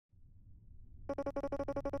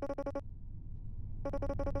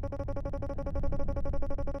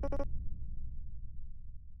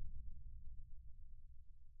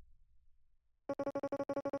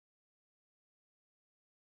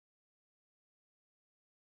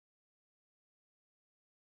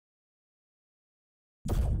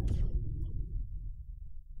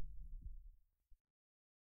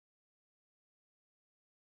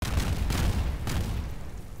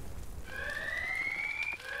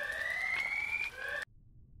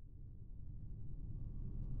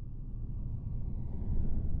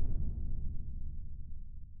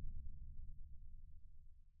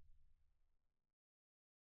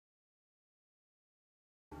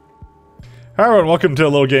Hi everyone, welcome to a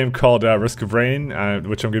little game called Risk of Rain,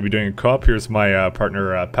 which I'm going to be doing in co-op. Here's my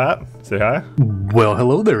partner, Pat. Say hi. Well,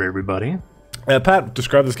 hello there, everybody. Pat,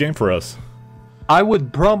 describe this game for us. I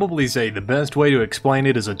would probably say the best way to explain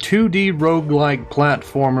it is a 2D roguelike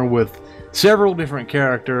platformer with several different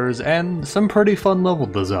characters and some pretty fun level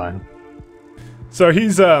design. So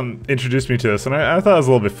he's introduced me to this, and I thought it was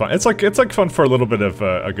a little bit fun. It's like fun for a little bit of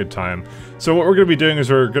a good time. So what we're gonna be doing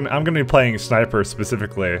is I'm gonna be playing Sniper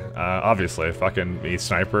specifically. Obviously, fucking me,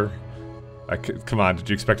 Sniper. Come on, did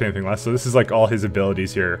you expect anything less? So this is like all his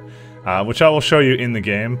abilities here, which I will show you in the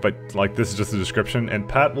game. But like this is just a description. And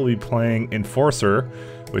Pat will be playing Enforcer,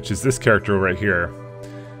 which is this character right here,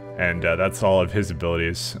 and that's all of his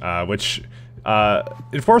abilities.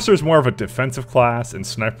 Enforcer is more of a defensive class, and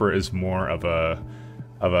Sniper is more of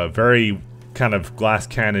a very kind of glass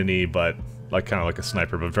cannon-y, but kind of like a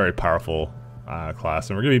sniper, but very powerful class.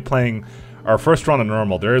 And we're gonna be playing our first run on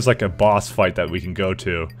normal. There is like a boss fight that we can go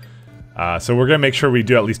to, so we're gonna make sure we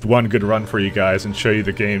do at least one good run for you guys and show you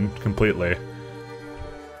the game completely.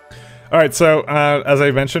 All right, so as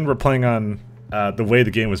I mentioned, we're playing on the way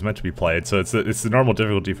the game was meant to be played. So it's the normal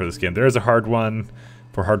difficulty for this game. There is a hard one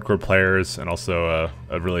for hardcore players, and also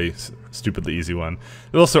a really stupidly easy one.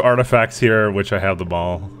 There's also artifacts here, which I have them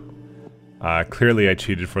all. Clearly I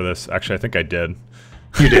cheated for this. Actually, I think I did.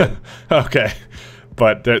 You did. Okay.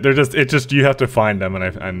 But they're just you have to find them,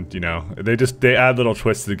 and you know, they add little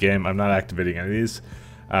twists to the game. I'm not activating any of these.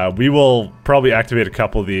 We will probably activate a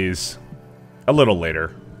couple of these a little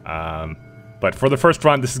later. But for the first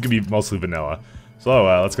run, this is gonna be mostly vanilla. So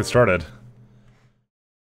let's get started.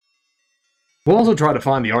 We'll also try to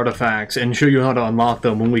find the artifacts and show you how to unlock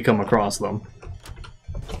them when we come across them.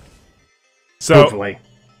 So, hopefully.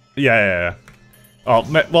 Yeah. Oh,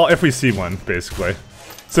 well, if we see one, basically.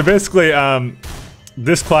 So basically,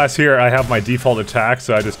 this class here, I have my default attack,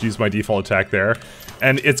 so I just use my default attack there.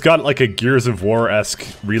 And it's got like a Gears of War-esque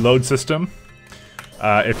reload system.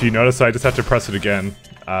 If you notice, I just have to press it again.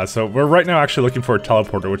 So we're right now actually looking for a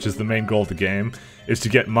teleporter, which is the main goal of the game, is to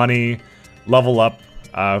get money, level up,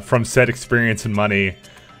 from said experience and money,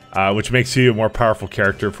 which makes you a more powerful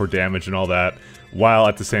character for damage and all that, while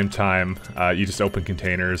at the same time you just open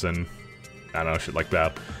containers and I don't know, shit like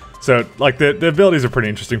that. So like the abilities are pretty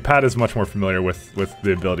interesting. Pat is much more familiar with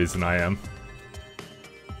the abilities than I am.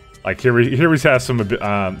 Like here we have some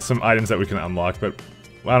items that we can unlock, but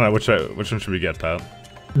I don't know which one should we get, Pat?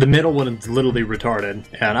 The middle one is literally retarded,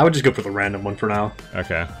 and I would just go for the random one for now.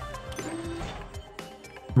 Okay.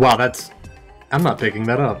 Wow, I'm not picking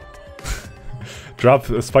that up. Drop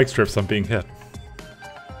spike strips on being hit.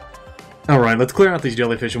 Alright, let's clear out these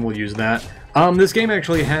jellyfish and we'll use that. This game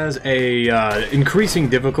actually has a increasing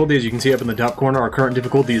difficulty. As you can see up in the top corner, our current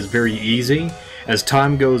difficulty is very easy. As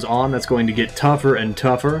time goes on, that's going to get tougher and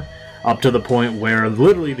tougher, up to the point where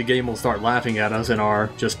literally the game will start laughing at us and our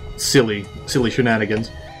just silly shenanigans.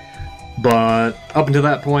 But up until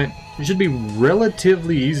that point, it should be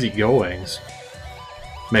relatively easy goings.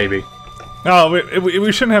 Maybe. No,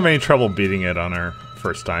 we shouldn't have any trouble beating it on our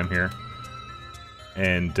first time here.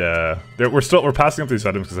 And we're passing up these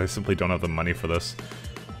items because I simply don't have the money for this.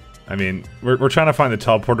 I mean, we're trying to find the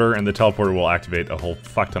teleporter, and the teleporter will activate a whole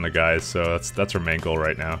fuck ton of guys. So that's our main goal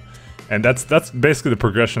right now, and that's basically the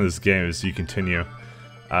progression of this game as you continue.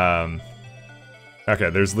 Okay,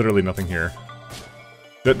 there's literally nothing here.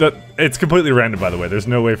 It's completely random, by the way. There's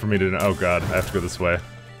no way for me to know. Oh god, I have to go this way.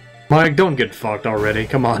 Mike, don't get fucked already.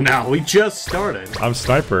 Come on now, we just started. I'm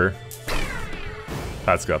Sniper.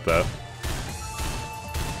 Pat's got that.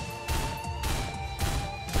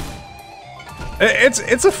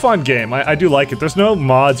 It's a fun game. I do like it. There's no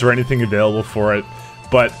mods or anything available for it,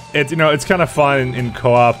 but it's kind of fun in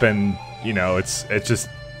co-op, and it's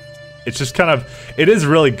just kind of, it is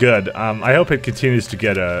really good. I hope it continues to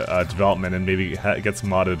get a development and maybe it gets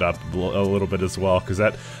modded up a little bit as well, because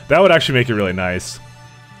that would actually make it really nice.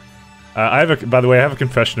 By the way, I have a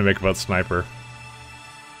confession to make about Sniper.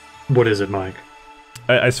 What is it, Mike?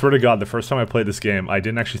 I swear to God, the first time I played this game, I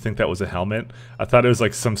didn't actually think that was a helmet. I thought it was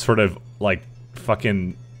like some sort of like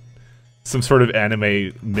fucking some sort of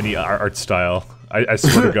anime mini art style. I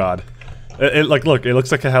swear to God. Like, look, it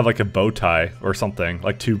looks like I have like a bow tie or something,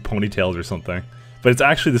 like 2 ponytails or something. But it's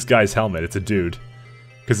actually this guy's helmet. It's a dude,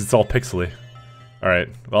 because it's all pixely. All right.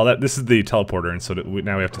 Well, this is the teleporter, and so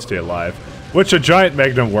now we have to stay alive. Which a giant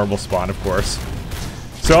Magnum worm will spawn, of course.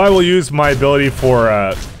 So I will use my ability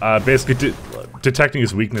for basically detecting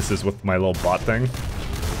his weaknesses with my little bot thing.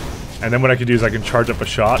 And then what I can do is I can charge up a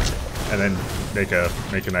shot, and then make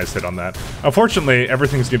a nice hit on that. Unfortunately,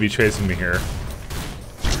 everything's gonna be chasing me here.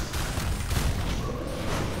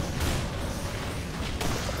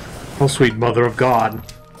 Oh, sweet mother of God.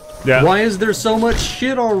 Yeah. Why is there so much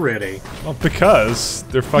shit already? Well, because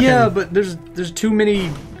they're fucking... Yeah, but there's too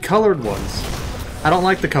many colored ones. I don't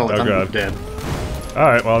like the colors. Oh, I'm God. dead.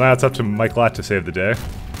 Alright, well now it's up to Mike Latt to save the day.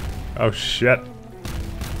 Oh, shit.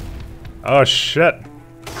 Oh, shit.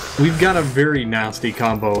 We've got a very nasty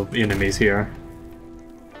combo of enemies here.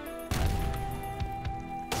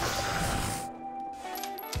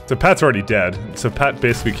 So Pat's already dead, so Pat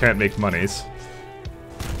basically can't make monies.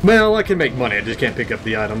 Well, I can make money, I just can't pick up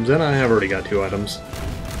the items, and I have already got 2 items.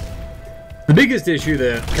 The biggest issue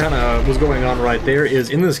that kind of was going on right there is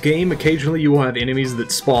in this game, occasionally you will have enemies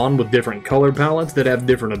that spawn with different color palettes that have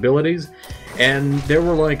different abilities, and there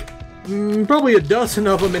were like probably a dozen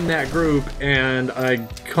of them in that group, and I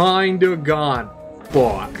kinda got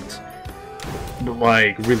fucked.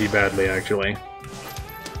 Like, really badly, actually.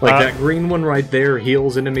 Like, that green one right there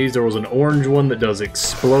heals enemies, there was an orange one that does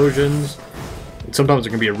explosions. Sometimes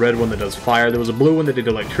there can be a red one that does fire. There was a blue one that did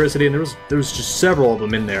electricity, and there was just several of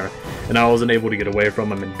them in there, and I wasn't able to get away from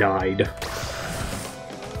them and died.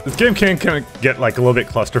 This game can get like a little bit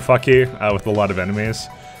clusterfucky with a lot of enemies.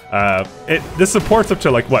 This supports up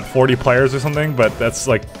to like what 40 players or something, but that's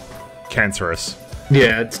like cancerous.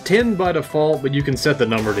 Yeah, it's 10 by default, but you can set the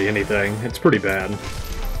number to anything. It's pretty bad.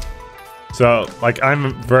 So like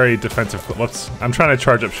I'm very defensive. Whoops, I'm trying to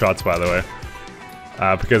charge up shots by the way.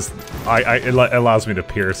 Because it allows me to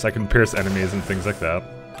pierce. I can pierce enemies and things like that.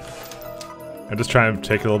 I'm just trying to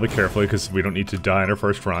take it a little bit carefully because we don't need to die in our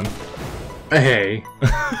first run. Hey.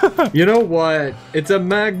 You know what? It's a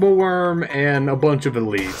magma worm and a bunch of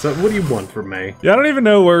elites. What do you want from me? Yeah, I don't even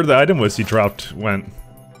know where the item was he dropped went.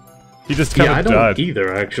 He just kind of died. Yeah, I don't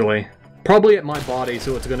either, actually. Probably at my body,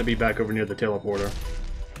 so it's going to be back over near the teleporter.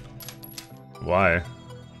 Why?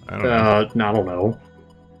 I don't know. I don't know.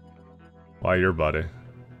 Why your body?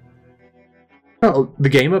 Oh, the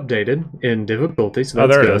game updated in difficulty, so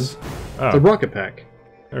that's there good. it is. Oh. The rocket pack.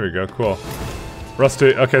 There we go, cool.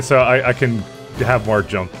 Rusty, okay, so I can have more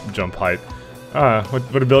jump height.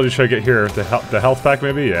 What ability should I get here? The health pack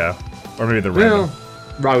maybe? Yeah. Or maybe the random.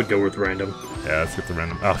 Well, I would go with random. Yeah, let's get the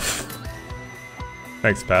random. Oh.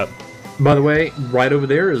 Thanks, Pat. By the way, right over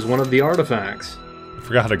there is one of the artifacts. I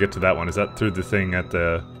forgot how to get to that one. Is that through the thing at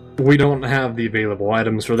the... We don't have the available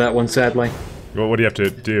items for that one, sadly. Well, what do you have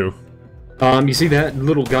to do? You see that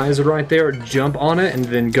little geyser right there? Jump on it and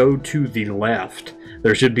then go to the left.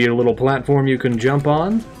 There should be a little platform you can jump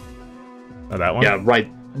on. Oh, that one? Yeah,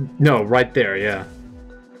 right. No, right there, yeah.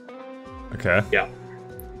 Okay. Yeah.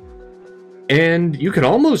 And you can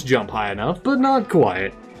almost jump high enough, but not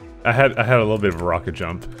quite. I had a little bit of a rocket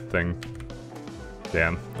jump thing.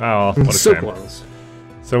 Damn. Oh, what a so shame. close.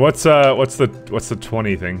 So what's the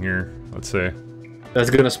 20 thing here? Let's see. That's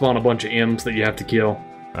gonna spawn a bunch of imps that you have to kill.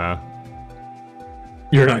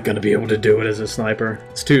 You're not gonna be able to do it as a sniper.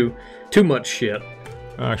 It's too much shit.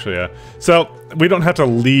 Actually, yeah. So we don't have to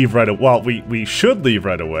leave right away. Well, we should leave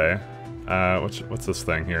right away. What's this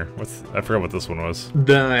thing here? I forgot what this one was.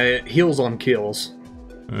 The heals on kills.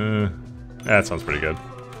 That sounds pretty good.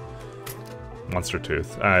 Monster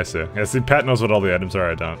tooth. I see. Yeah, see, Pat knows what all the items are.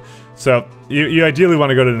 I don't. So you ideally want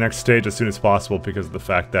to go to the next stage as soon as possible because of the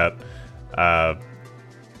fact that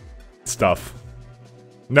stuff.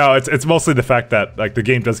 No, it's mostly the fact that like the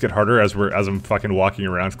game does get harder as I'm fucking walking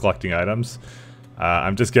around collecting items.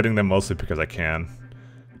 I'm just getting them mostly because I can.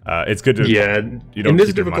 It's good to you don't in this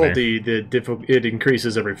keep your money. difficulty, it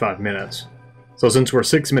increases every 5 minutes. So since we're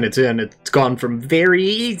 6 minutes in, it's gone from very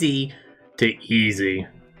easy to easy.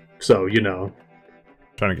 So you know,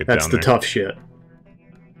 trying to get that's down the there. tough shit.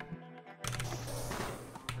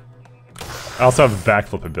 I also have a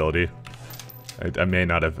backflip ability. I may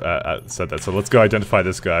not have said that. So let's go identify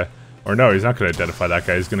this guy. Or no, he's not going to identify that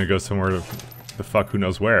guy. He's going to go somewhere the fuck who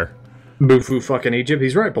knows where. Bufu fucking Egypt.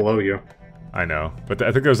 He's right below you. I know, but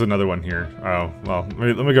I think there's another one here. Oh, well,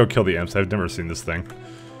 let me go kill the imps. I've never seen this thing.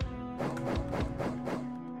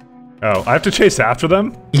 Oh, I have to chase after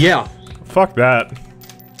them? Yeah. Fuck that.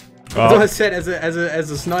 That's what I said. As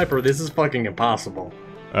a sniper, this is fucking impossible.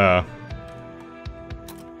 Well,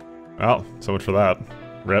 so much for that.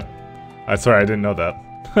 Rip. Sorry, I didn't know that.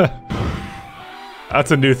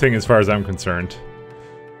 That's a new thing as far as I'm concerned.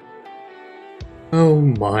 Oh,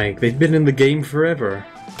 Mike, they've been in the game forever.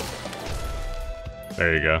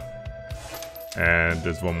 There you go. And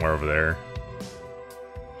there's one more over there.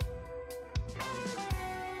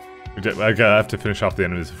 I have to finish off the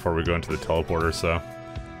enemies before we go into the teleporter, so...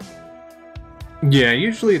 Yeah,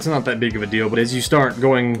 usually it's not that big of a deal, but as you start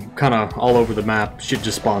going kind of all over the map, shit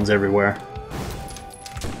just spawns everywhere.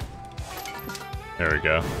 There we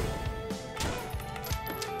go.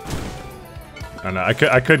 I don't know,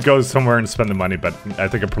 I could go somewhere and spend the money, but I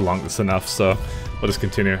think I prolonged this enough, so we'll just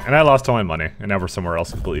continue. And I lost all my money, and now we're somewhere else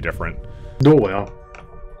completely different. Oh well.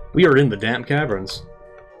 We are in the damp caverns.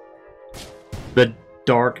 The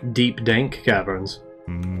dark, deep, dank caverns.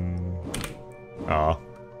 Aw.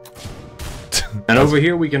 And over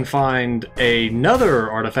here we can find another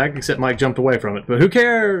artifact, except Mike jumped away from it, but who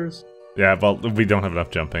cares? Yeah, well, we don't have enough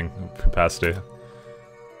jumping capacity.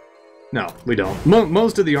 No, we don't.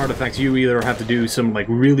 Most of the artifacts you either have to do some like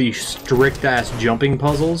really strict-ass jumping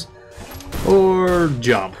puzzles, or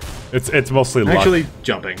jump. It's mostly luck. Actually,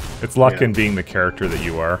 jumping. It's luck in being the character that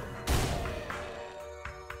you are.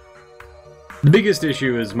 The biggest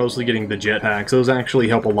issue is mostly getting the jetpacks. Those actually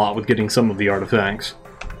help a lot with getting some of the artifacts.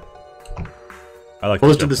 I like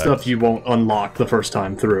most of the stuff you won't unlock the first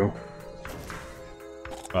time through.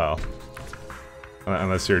 Well,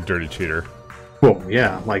 unless you're a dirty cheater. Well,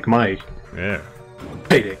 yeah, like Mike. Yeah.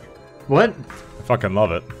 Payday. What? I fucking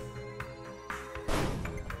love it.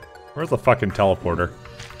 Where's the fucking teleporter?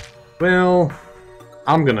 Well,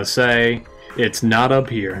 I'm gonna say it's not up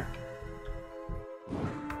here.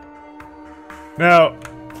 Now,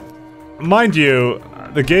 mind you,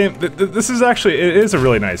 the game. This is actually it is a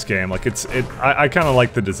really nice game. Like I kind of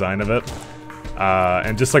like the design of it,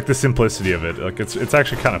 and just like the simplicity of it. Like it's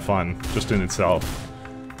actually kind of fun just in itself.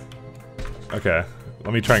 Okay,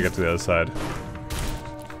 let me try and get to the other side.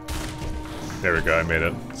 There we go. I made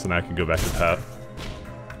it. So now I can go back to Pat.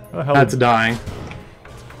 What the hell? That's dying.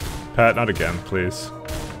 Pat, not again, please.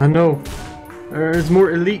 I know. There's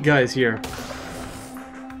more elite guys here.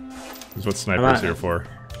 This is what snipers here for.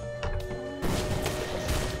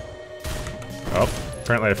 Oh,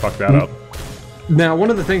 apparently I fucked that up. Now, one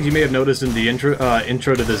of the things you may have noticed in the intro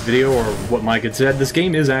to this video, or what Mike had said, this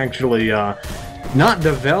game is actually not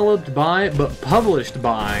developed by, but published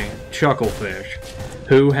by Chucklefish,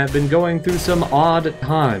 who have been going through some odd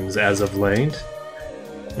times as of late.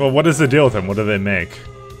 Well, what is the deal with them? What do they make?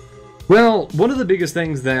 Well, one of the biggest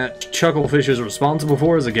things that Chucklefish is responsible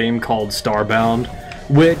for is a game called Starbound,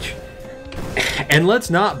 which, and let's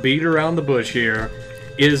not beat around the bush here,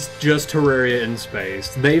 is just Terraria in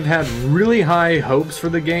space. They've had really high hopes for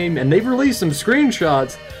the game, and they've released some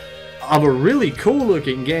screenshots of a really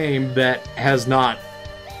cool-looking game that has not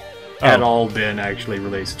at all been actually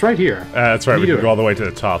released. It's right here. That's right, we can go all the way to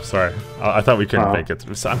the top, sorry. I thought we couldn't make it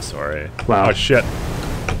through, so I'm sorry. Wow. Oh, shit.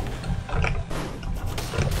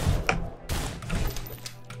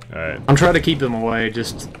 Alright. I'm trying to keep them away,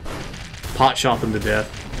 just pot shot them to death.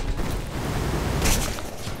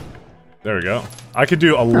 There we go. I could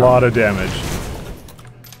do a lot of damage.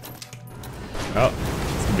 Oh,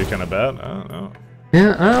 this could be kind of bad. I don't know.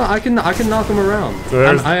 Yeah, I can knock them around. So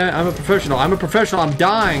I'm a professional. I'm a professional. I'm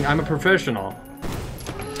dying. I'm a professional.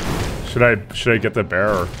 Should I get the bear?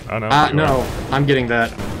 Or, I don't know. No, I'm getting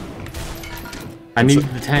that. I need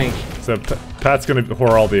the tank. So Pat's gonna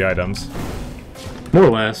whore all the items. More or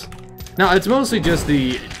less. Now, it's mostly just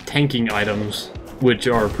the tanking items, which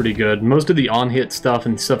are pretty good. Most of the on-hit stuff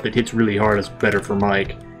and stuff that hits really hard is better for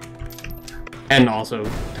Mike. And also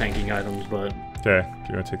tanking items, but... Okay, do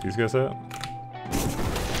you want to take these guys out?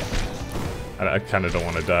 I kind of don't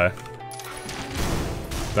want to die.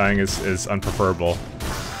 Dying is unpreferable.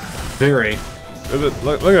 Very.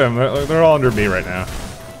 Look at them, they're all under me right now.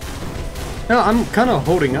 No, I'm kind of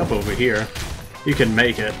holding up over here. You can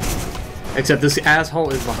make it. Except this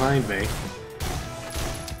asshole is behind me.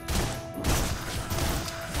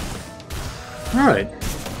 Alright.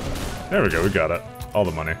 There we go, we got it. All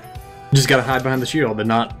the money. Just gotta hide behind the shield and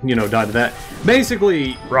not, you know, die to that.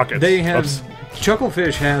 Basically, rockets. They have... Oops.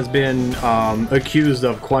 Chucklefish has been accused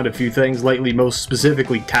of quite a few things lately, most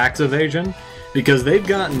specifically tax evasion, because they've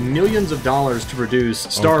gotten millions of dollars to produce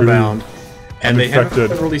Starbound, and they haven't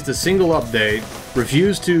released a single update,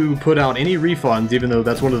 refused to put out any refunds, even though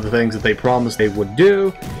that's one of the things that they promised they would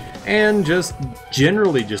do, and just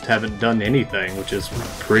generally just haven't done anything, which is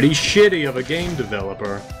pretty shitty of a game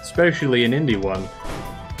developer, especially an indie one.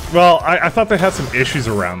 Well, I thought they had some issues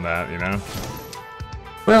around that, you know?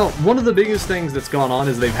 Well, one of the biggest things that's gone on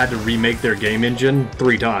is they've had to remake their game engine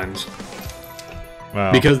 3 times.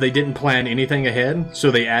 Well, Because they didn't plan anything ahead,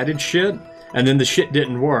 so they added shit, and then the shit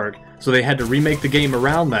didn't work, so they had to remake the game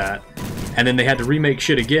around that, and then they had to remake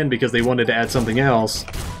shit again because they wanted to add something else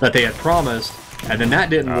that they had promised, and then that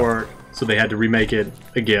didn't work, so they had to remake it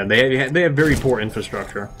again. They have very poor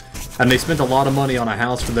infrastructure, and they spent a lot of money on a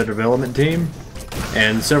house for their development team,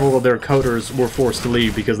 and several of their coders were forced to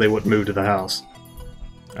leave because they wouldn't move to the house.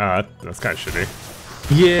 that's kind of shitty.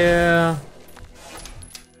 Yeah.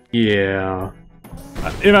 Yeah.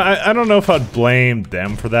 You know, I don't know if I'd blame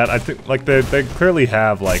them for that. I think, like, they clearly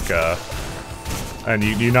have, like, and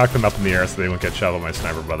you knock them up in the air so they won't get shot by my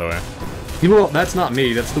sniper, by the way. Well, that's not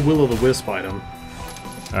me. That's the Will-o'-the-Wisp item.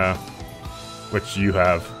 Which you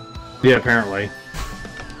have. Yeah, apparently.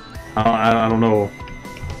 I don't know.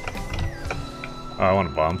 Oh, I want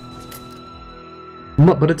a bomb.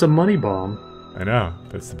 But it's a money bomb. I know,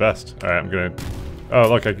 but it's the best. Alright, I'm gonna... Oh,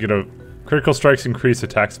 look, I can get a... Critical strikes increase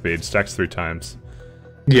attack speed, stacks 3 times.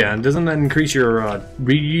 Yeah, and doesn't that increase your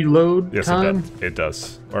reload time? Yes, it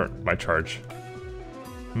does. Or my charge.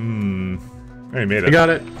 I made it. I got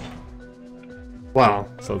it. Wow.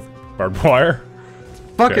 So, barbed wire?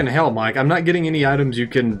 Fucking hell, Mike. I'm not getting any items you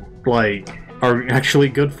can, like, are actually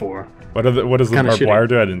good for. What does the barbed wire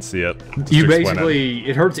do? I didn't see it. Just You explain basically...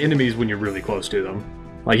 It hurts enemies when you're really close to them.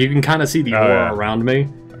 Like, you can kind of see the aura around me.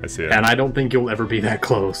 I see it. And I don't think you'll ever be that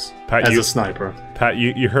close Pat, as a sniper. Pat,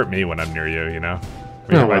 you hurt me when I'm near you, you know?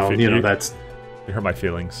 Oh, well, you know, that's... You hurt my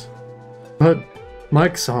feelings. But,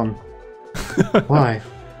 Mike-san, why?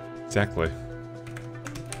 Exactly.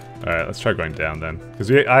 Alright, let's try going down then.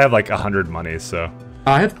 Because I have like 100 money, so...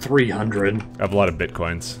 I have 300. I have a lot of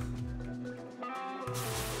bitcoins.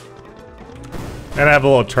 And I have a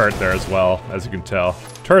little turret there as well, as you can tell.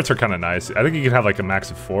 Turrets are kind of nice. I think you can have like a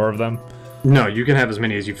max of 4 of them. No, you can have as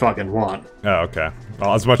many as you fucking want. Oh, okay.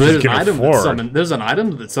 Well, as much as you can afford. There's an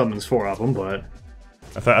item that summons 4 of them, but...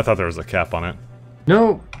 I thought there was a cap on it.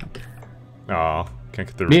 No. Oh, can't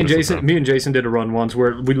get the... Me and Jason did a run once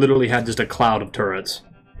where we literally had just a cloud of turrets.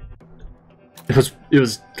 It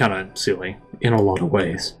was kind of silly in a lot of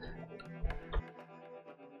ways.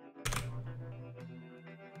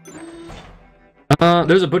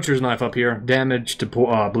 There's a butcher's knife up here. Damage to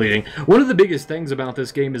bleeding. One of the biggest things about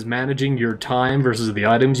this game is managing your time versus the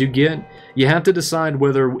items you get. You have to decide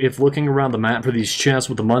whether, if looking around the map for these chests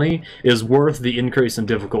with the money, is worth the increase in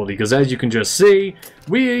difficulty. Because as you can just see,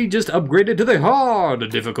 we just upgraded to the hard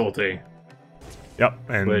difficulty. Yep,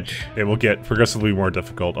 and it will get progressively more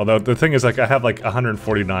difficult. Although the thing is, like, I have like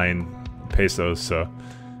 149 pesos, so,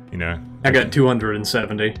 you know. I got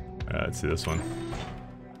 270. Let's see this one.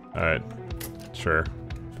 Alright. Sure.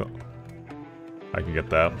 I can get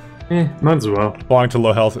that. Might as well. Belong to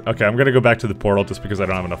low health. Okay, I'm gonna go back to the portal just because I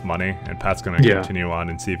don't have enough money, and Pat's gonna continue on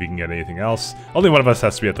and see if he can get anything else. Only one of us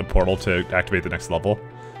has to be at the portal to activate the next level.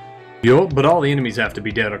 Yup, but all the enemies have to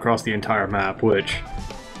be dead across the entire map, which...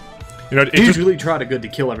 You know, usually try to good to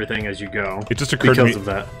kill everything as you go. It just occurred to me. Because of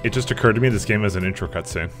that. It just occurred to me this game has an intro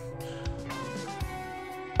cutscene.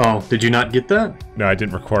 Oh, did you not get that? No, I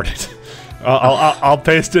didn't record it. I'll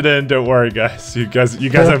paste it in. Don't worry, guys. You guys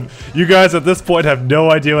at this point have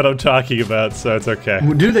no idea what I'm talking about, so it's okay.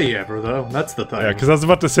 Well, do they ever though? That's the thing. Yeah, because I was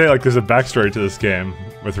about to say, like, there's a backstory to this game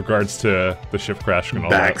with regards to the ship crashing and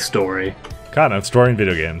all that. Backstory. Kind of story in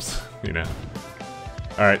video games, you know.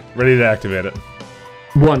 All right, ready to activate it.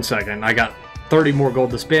 1 second. I got 30 more gold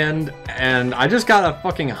to spend, and I just got a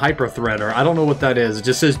fucking hyper threader. I don't know what that is. It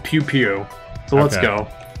just says pew pew. So let's go.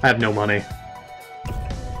 I have no money.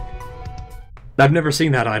 I've never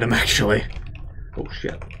seen that item, actually. Oh,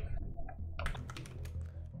 shit.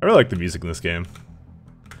 I really like the music in this game.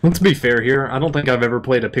 Let's be fair here. I don't think I've ever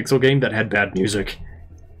played a pixel game that had bad music.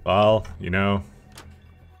 Well, you know,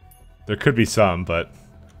 there could be some, but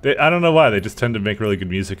I don't know why. They just tend to make really good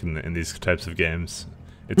music in these types of games.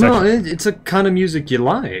 It's a kind of music you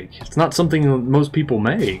like. It's not something that most people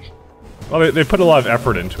make. Well, they put a lot of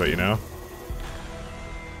effort into it, you know?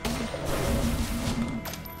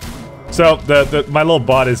 So, my little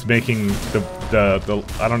bot is making the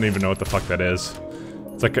I don't even know what the fuck that is.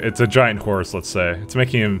 It's a giant horse, let's say. It's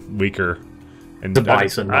making him weaker. And the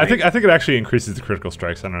bison, right? I think it actually increases the critical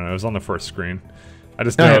strikes. I don't know. It was on the first screen. I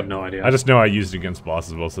have no idea. I just know I used it against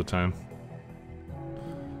bosses most of the time.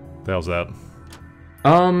 What the hell's that?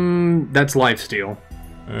 That's lifesteal.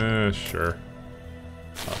 Sure.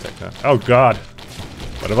 I'll take that. Oh god.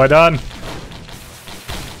 What have I done?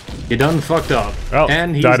 You done fucked up. Well,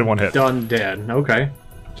 and he's died in one hit. Done dead. Okay.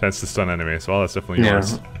 Chance to stun enemies. Well, that's definitely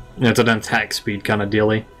yours. Yeah, it's an attack speed kind of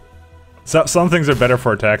dealy. Some things are better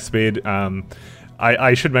for attack speed.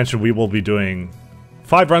 I should mention we will be doing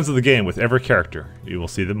 5 runs of the game with every character. You will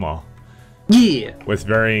see them all. Yeah. With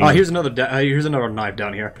varying. Oh, here's another knife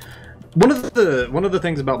down here. One of the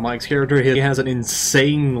things about Mike's character, he has an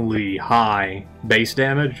insanely high base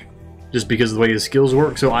damage, just because of the way his skills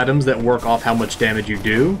work. So items that work off how much damage you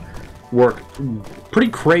do work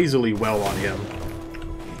pretty crazily well on him.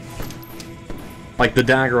 Like the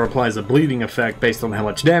dagger applies a bleeding effect based on how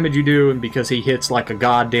much damage you do, and because he hits like a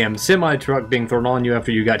goddamn semi-truck being thrown on you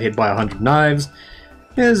after you got hit by 100 knives,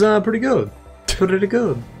 is pretty good. Pretty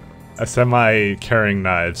good. A semi carrying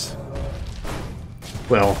knives.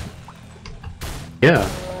 Well, yeah.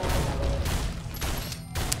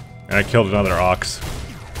 And I killed another ox.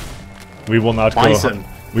 We will not Bison. go.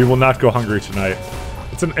 We will not go hungry tonight.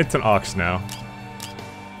 It's an ox now.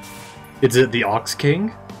 Is it the Ox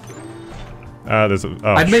King? There's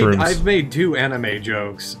I've shrooms. made 2 anime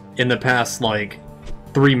jokes in the past like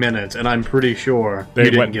 3 minutes, and I'm pretty sure They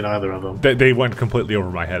you didn't went- get either of them. They went completely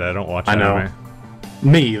over my head. I don't watch I know. anime.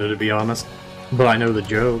 Me either, to be honest. But I know the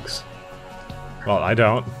jokes. Well, I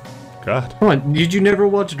don't. God. Come on, did you never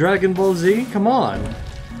watch Dragon Ball Z? Come on,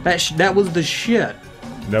 that was the shit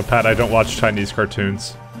No, Pat, I don't watch Chinese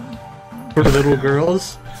cartoons. for little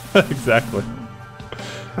girls. Exactly.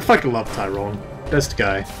 I fucking love Tyrone, best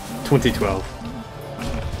guy. 2012.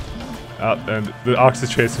 And the ox is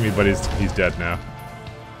chasing me, but he's dead now.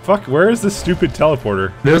 Fuck, where is this stupid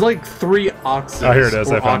teleporter? There's like 3 oxes. Oh, here it is,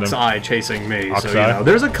 Or I found him. ox-eye chasing me. So, you Ox-eye? know,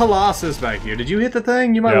 there's a Colossus back here. Did you hit the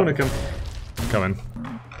thing? You might Yep. want to come. Coming.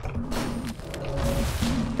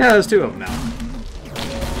 Yeah, there's 2 of them now.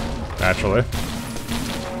 Naturally.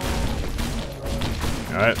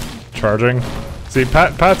 Alright, charging. See,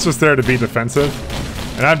 Pat's just there to be defensive,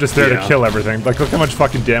 and I'm just there to Yeah. kill everything. Like, look how much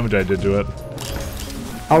fucking damage I did to it.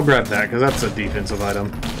 I'll grab that, because that's a defensive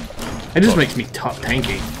item. It just makes me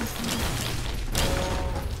tanky.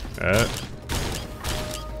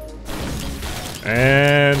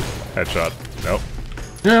 And headshot. Nope.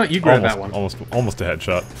 No, you grab that one. Almost a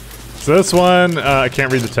headshot. So this one, I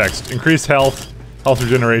can't read the text. Increased health, health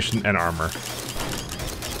regeneration, and armor.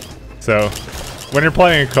 So, when you're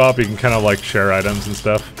playing a co-op, you can kind of like share items and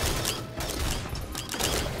stuff.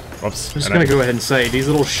 Whoops. I'm just gonna go ahead and say, these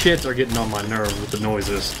little shits are getting on my nerves with the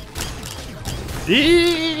noises.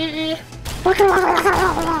 They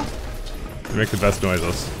make the best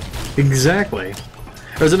noises. Exactly.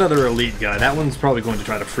 There's another elite guy. That one's probably going to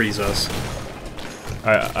try to freeze us.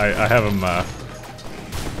 I have him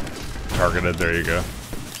targeted. There you go.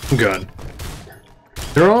 Good.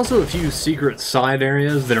 There are also a few secret side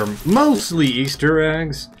areas that are mostly Easter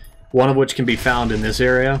eggs, one of which can be found in this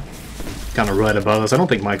area, kind of right above us. I don't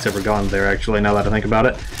think Mike's ever gone there, actually, now that I think about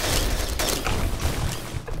it.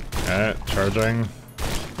 Alright, charging.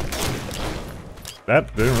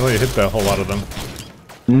 That didn't really hit a whole lot of them.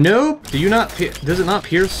 Nope. Does it not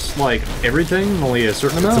pierce, like, everything? Only a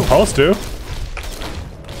certain amount? Supposed to.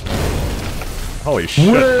 Holy shit.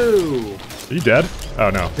 Whoa! Are you dead? Oh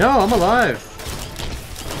no. No, I'm alive.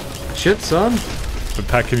 Shit, son. But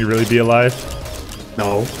Pat, can you really be alive?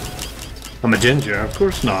 No. I'm a ginger. Of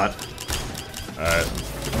course not.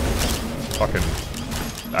 Fucking...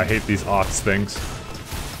 I hate these ox things.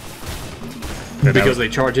 Okay, Because they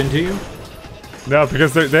charge into you? No,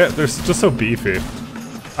 because they're just so beefy.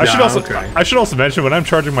 I should also mention, when I'm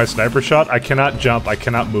charging my sniper shot, I cannot jump, I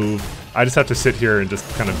cannot move. I just have to sit here and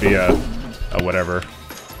just kind of be a whatever.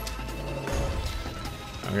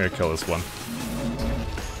 I'm gonna kill this one.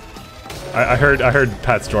 I heard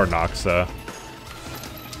Pat's door knock, so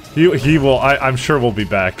he will. I'm sure we'll be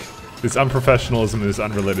back. This unprofessionalism is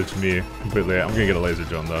unrelated to me completely. I'm gonna get a laser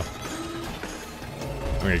drone though.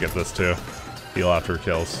 I'm gonna get this too. Heal after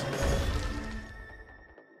kills.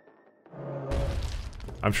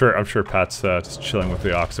 I'm sure Pat's just chilling with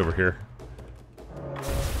the ox over here.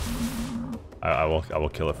 I will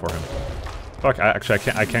kill it for him. Fuck! I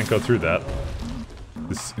can't go through that.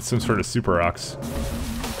 It's some sort of super ox.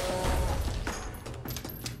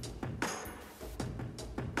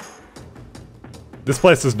 This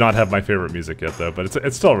place does not have my favorite music yet, though, but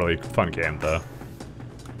it's still a really fun game, though.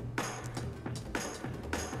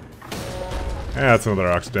 Yeah, that's another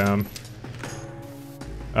ox down.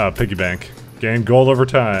 Piggy bank. Gain gold over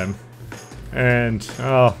time. And,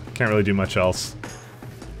 oh, can't really do much else.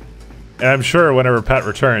 And I'm sure whenever Pat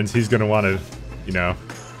returns, he's gonna want to, you know,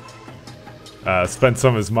 spend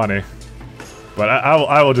some of his money. But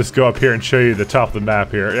I will just go up here and show you the top of the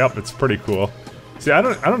map here. Yep, it's pretty cool. See, I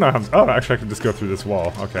don't know how. Oh, actually, I can just go through this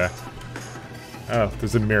wall. Okay. Oh,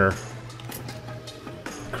 there's a mirror.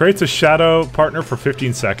 Creates a shadow partner for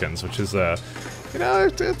 15 seconds, which is You know,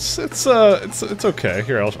 it's okay.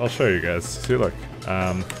 Here, I'll show you guys. See, look.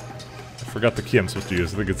 I forgot the key I'm supposed to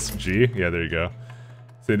use. I think it's G. Yeah, there you go.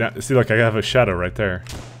 See, look, I have a shadow right there.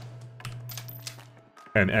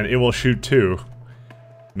 And it will shoot too,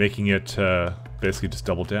 making it basically just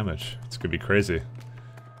double damage. It's gonna be crazy.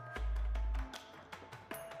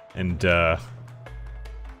 And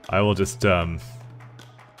I will just I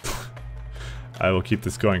will keep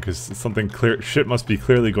this going because something shit must be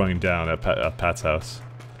clearly going down at Pat's house.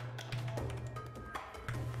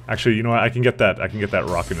 Actually, you know what? I can get that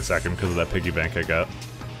rock in a second because of that piggy bank I got.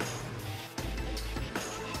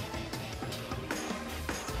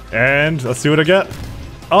 And let's see what I get.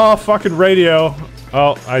 Oh, fucking radio.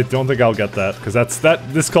 Oh, I don't think I'll get that because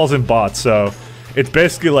this calls in bots. So it's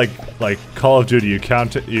basically like Call of Duty. You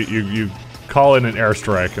call in an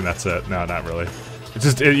airstrike and that's it. No, not really. It's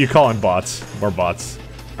just you call in bots, more bots.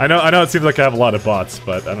 I know it seems like I have a lot of bots,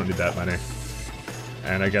 but I don't need that many.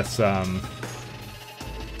 And I guess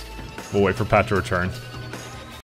we'll wait for Pat to return.